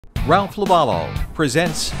Ralph LoVuolo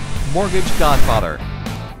presents Mortgage Godfather.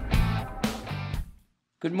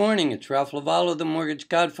 Good morning, it's Ralph LoVuolo, the Mortgage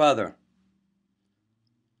Godfather.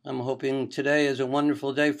 I'm hoping today is a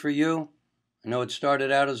wonderful day for you. I know it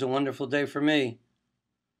started out as a wonderful day for me.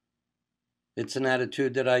 It's an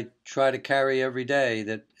attitude that I try to carry every day,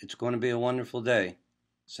 that it's going to be a wonderful day.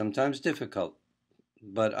 Sometimes difficult,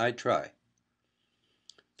 but I try.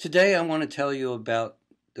 Today I want to tell you about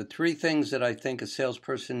the 3 things that I think a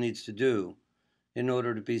salesperson needs to do in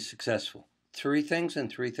order to be successful. 3 things and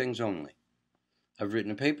 3 things only. I've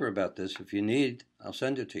written a paper about this. If you need, I'll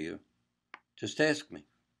send it to you. Just ask me.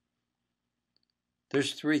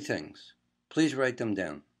 There's 3 things. Please write them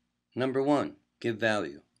down. Number 1, give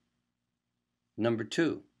value. Number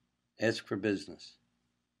 2, ask for business.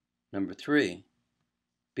 Number 3,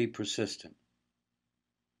 be persistent.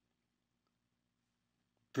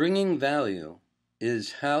 Bringing value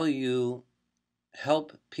is how you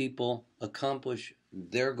help people accomplish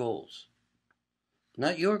their goals.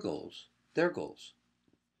 Not your goals, their goals.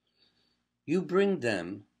 You bring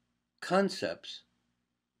them concepts,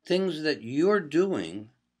 things that you're doing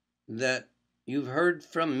that you've heard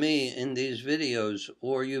from me in these videos,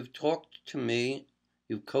 or you've talked to me,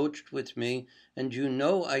 you've coached with me, and you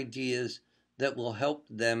know ideas that will help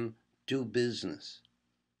them do business.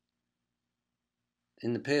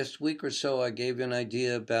 In the past week or so, I gave you an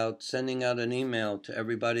idea about sending out an email to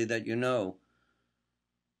everybody that you know,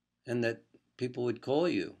 and that people would call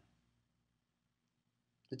you.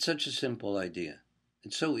 It's such a simple idea.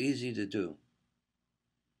 It's so easy to do.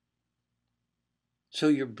 So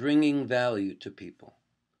you're bringing value to people.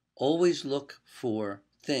 Always look for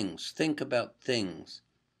things. Think about things.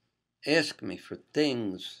 Ask me for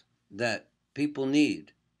things that people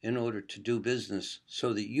need in order to do business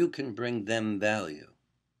so that you can bring them value.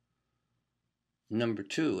 Number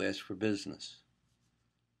 2, ask for business.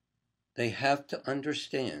 They have to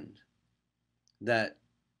understand that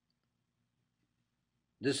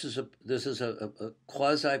this is a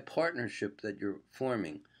quasi-partnership that you're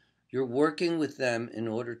forming. You're working with them in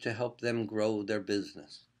order to help them grow their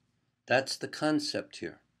business. That's the concept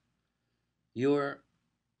here. You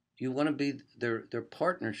want to be their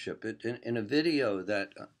partnership. In a video that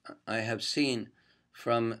I have seen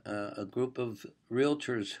from a group of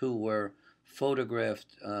realtors who were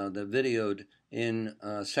photographed, videoed in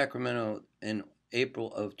Sacramento in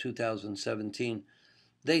April of 2017,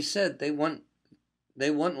 they said they want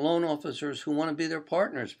loan officers who want to be their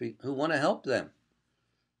partners, who want to help them.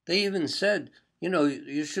 They even said,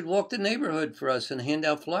 you should walk the neighborhood for us and hand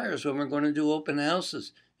out flyers when we're going to do open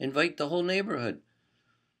houses. Invite the whole neighborhood.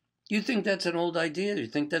 You think that's an old idea. You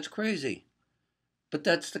think that's crazy. But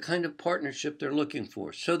that's the kind of partnership they're looking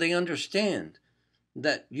for. So they understand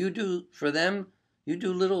that you do for them, you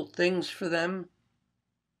do little things for them,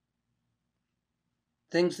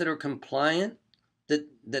 things that are compliant,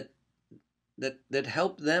 that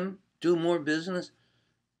help them do more business.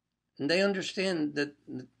 And they understand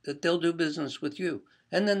that they'll do business with you.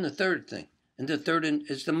 And then the third thing, and the third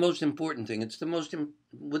is the most important thing.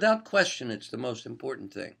 Without question, it's the most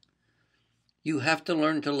important thing. You have to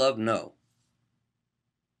learn to love no.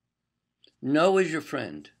 No is your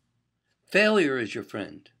friend. Failure is your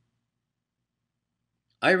friend.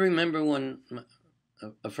 I remember when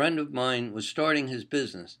a friend of mine was starting his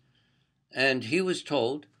business, and he was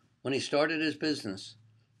told when he started his business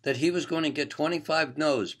that he was going to get 25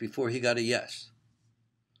 no's before he got a yes.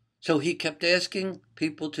 So he kept asking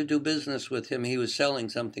people to do business with him. He was selling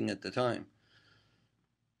something at the time.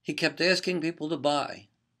 He kept asking people to buy,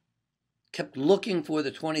 kept looking for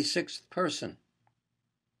the 26th person.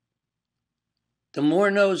 The more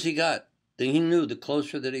no's he got, he knew the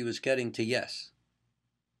closer that he was getting to yes.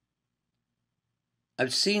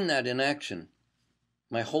 I've seen that in action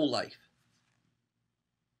my whole life.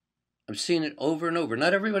 I've seen it over and over.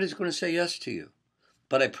 Not everybody's going to say yes to you.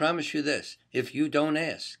 But I promise you this, if you don't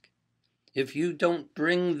ask, if you don't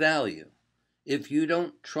bring value, if you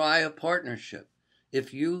don't try a partnership,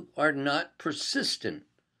 if you are not persistent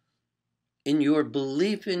in your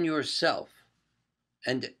belief in yourself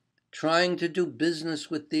and trying to do business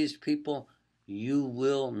with these people, you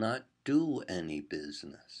will not do any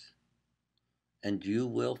business. And you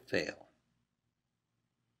will fail.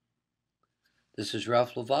 This is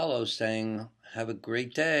Ralph LoVuolo saying, have a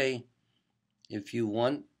great day. If you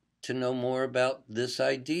want to know more about this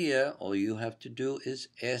idea, all you have to do is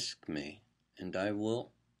ask me, and I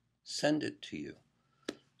will send it to you.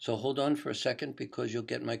 So hold on for a second, because you'll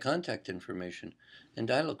get my contact information. And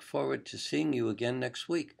I look forward to seeing you again next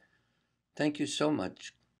week. Thank you so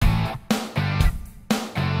much.